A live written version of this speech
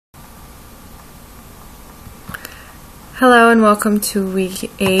Hello and welcome to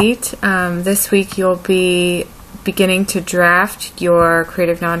week 8. This week you'll be beginning to draft your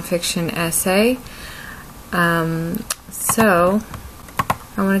creative nonfiction essay. So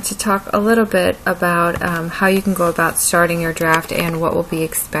I wanted to talk a little bit about how you can go about starting your draft and what will be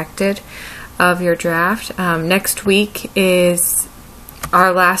expected of your draft. Next week is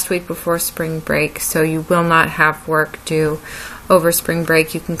our last week before spring break, so you will not have work due over spring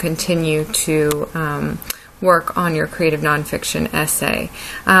break. You can continue to work on your creative nonfiction essay.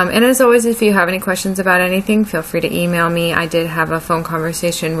 And as always, if you have any questions about anything, feel free to email me. I did have a phone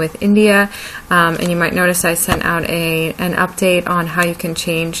conversation with India, and you might notice I sent out an update on how you can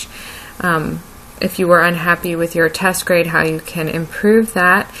change, if you were unhappy with your test grade, how you can improve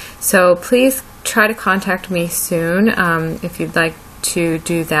that. So please try to contact me soon if you'd like to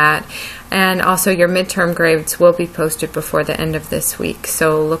do that. And also your midterm grades will be posted before the end of this week,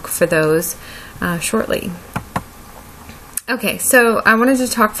 so look for those shortly. Okay, so I wanted to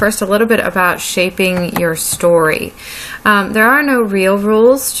talk first a little bit about shaping your story. There are no real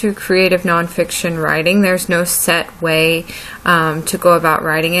rules to creative nonfiction writing. There's no set way to go about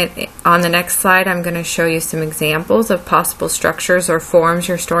writing it. On the next slide, I'm going to show you some examples of possible structures or forms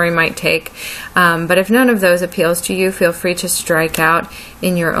your story might take. But if none of those appeals to you, feel free to strike out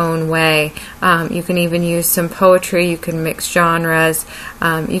in your own way. You can even use some poetry. You can mix genres.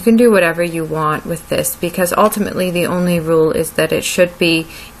 You can do whatever you want with this, because ultimately the only rule is that it should be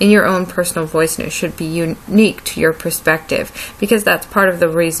in your own personal voice and it should be unique to your perspective, because that's part of the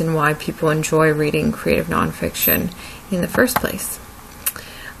reason why people enjoy reading creative nonfiction in the first place.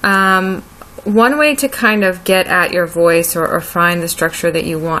 One way to kind of get at your voice or find the structure that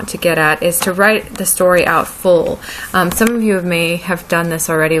you want to get at is to write the story out full. Some of you may have done this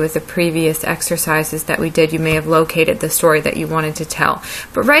already with the previous exercises that we did. You may have located the story that you wanted to tell.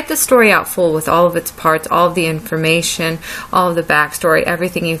 But write the story out full with all of its parts, all of the information, all of the backstory,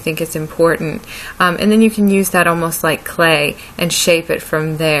 everything you think is important. And then you can use that almost like clay and shape it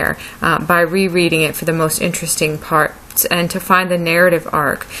from there by rereading it for the most interesting part, and to find the narrative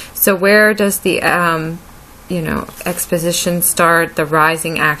arc. So where does the exposition start, the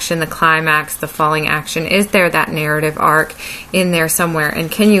rising action, the climax, the falling action? Is there that narrative arc in there somewhere?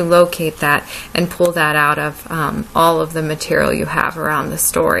 And can you locate that and pull that out of all of the material you have around the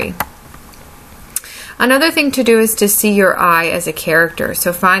story? Another thing to do is to see your I as a character.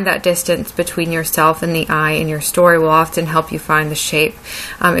 So find that distance between yourself and the I in your story will often help you find the shape.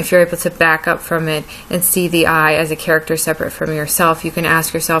 If you're able to back up from it and see the I as a character separate from yourself, you can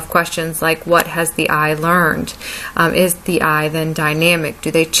ask yourself questions like, what has the I learned? Is the I then dynamic?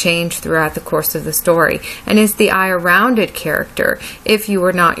 Do they change throughout the course of the story? And is the I a rounded character? If you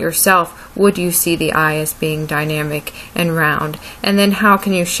were not yourself, would you see the I as being dynamic and round? And then how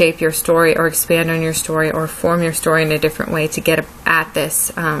can you shape your story or expand on your story or form your story in a different way to get at this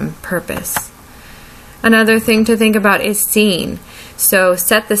purpose? Another thing to think about is scene. So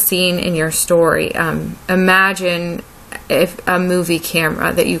set the scene in your story. Imagine if a movie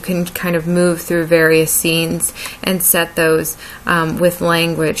camera that you can kind of move through various scenes and set those with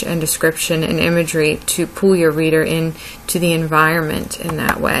language and description and imagery to pull your reader into the environment in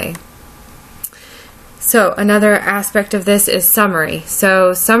that way. So another aspect of this is summary.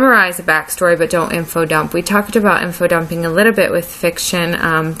 So summarize a backstory, but don't info dump. We talked about info dumping a little bit with fiction.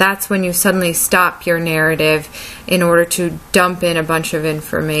 That's when you suddenly stop your narrative in order to dump in a bunch of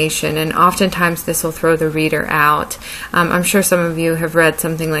information, and oftentimes this will throw the reader out. I'm sure some of you have read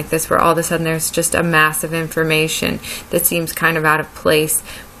something like this where all of a sudden there's just a mass of information that seems kind of out of place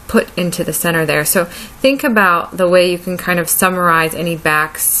put into the center there. So think about the way you can kind of summarize any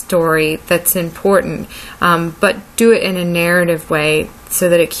backstory that's important, but do it in a narrative way so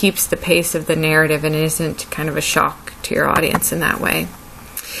that it keeps the pace of the narrative and isn't kind of a shock to your audience in that way.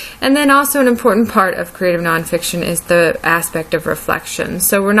 And then also an important part of creative nonfiction is the aspect of reflection.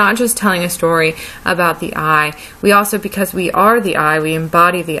 So we're not just telling a story about the I. We also, because we are the I, we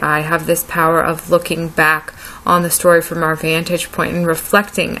embody the I, have this power of looking back on the story from our vantage point and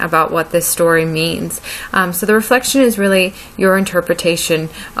reflecting about what this story means. So the reflection is really your interpretation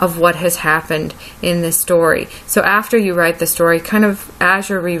of what has happened in this story. So after you write the story, kind of as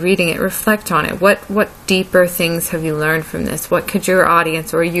you're rereading it, reflect on it. What deeper things have you learned from this? What could your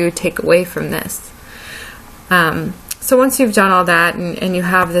audience or you take away from this? So once you've done all that and you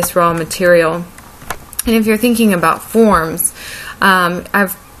have this raw material, and if you're thinking about forms,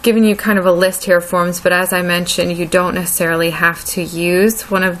 I've given you kind of a list here of forms, but as I mentioned, you don't necessarily have to use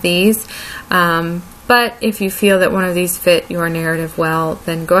one of these. But if you feel that one of these fit your narrative well,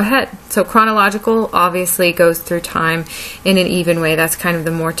 then go ahead. So chronological obviously goes through time in an even way. That's kind of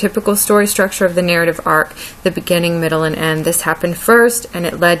the more typical story structure of the narrative arc, the beginning, middle, and end. This happened first, and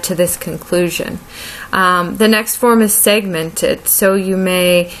it led to this conclusion. The next form is segmented. So you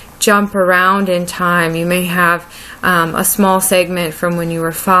may jump around in time. You may have a small segment from when you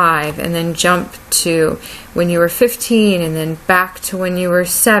were 5, and then jump to when you were 15, and then back to when you were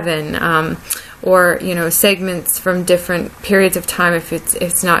 7, or segments from different periods of time. If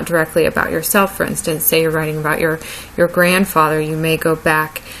it's not directly about yourself, for instance, say you're writing about your grandfather, you may go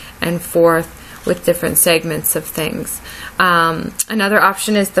back and forth with different segments of things. Another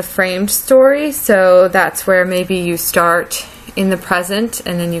option is the framed story. So that's where maybe you start in the present,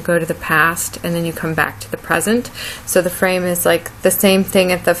 and then you go to the past, and then you come back to the present. So the frame is like the same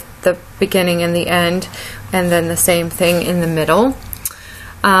thing at the beginning and the end, and then the same thing in the middle.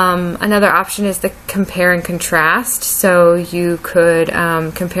 Another option is the compare and contrast. So you could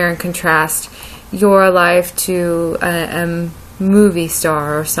compare and contrast your life to a movie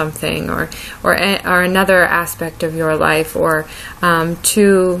star or something, or another aspect of your life, or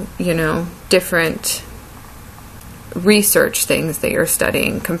two different research things that you're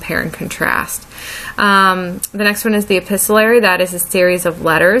studying. Compare and contrast. The next one is the epistolary. That is a series of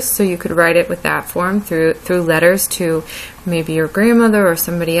letters, so you could write it with that form through letters to maybe your grandmother or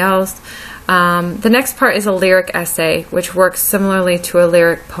somebody else. The next part is a lyric essay, which works similarly to a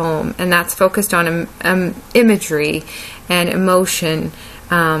lyric poem, and that's focused on imagery and emotion.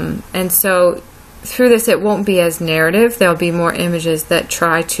 And so through this, it won't be as narrative. There'll be more images that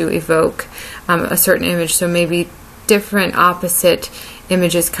try to evoke a certain image. So maybe different opposite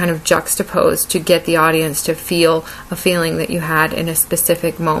images kind of juxtaposed to get the audience to feel a feeling that you had in a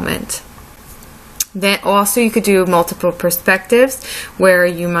specific moment. Then also you could do multiple perspectives, where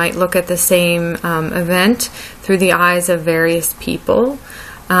you might look at the same event through the eyes of various people.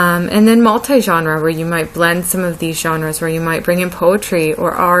 And then multi-genre, where you might blend some of these genres, where you might bring in poetry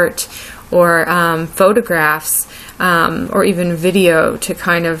or art or photographs or even video to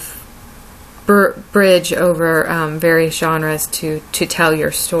kind of bridge over various genres to tell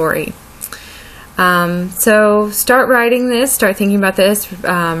your story. So start writing this, start thinking about this.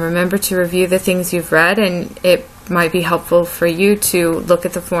 Remember to review the things you've read, and it might be helpful for you to look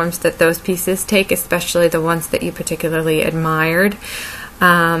at the forms that those pieces take, especially the ones that you particularly admired.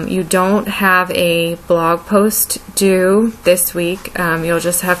 You don't have a blog post due this week. You'll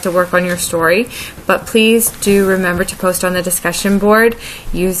just have to work on your story. But please do remember to post on the discussion board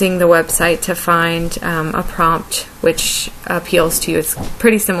using the website to find a prompt which appeals to you. It's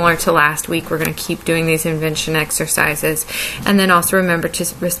pretty similar to last week. We're going to keep doing these invention exercises. And then also remember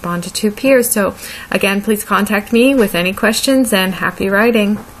to respond to 2 peers. So again, please contact me with any questions, and happy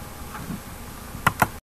writing.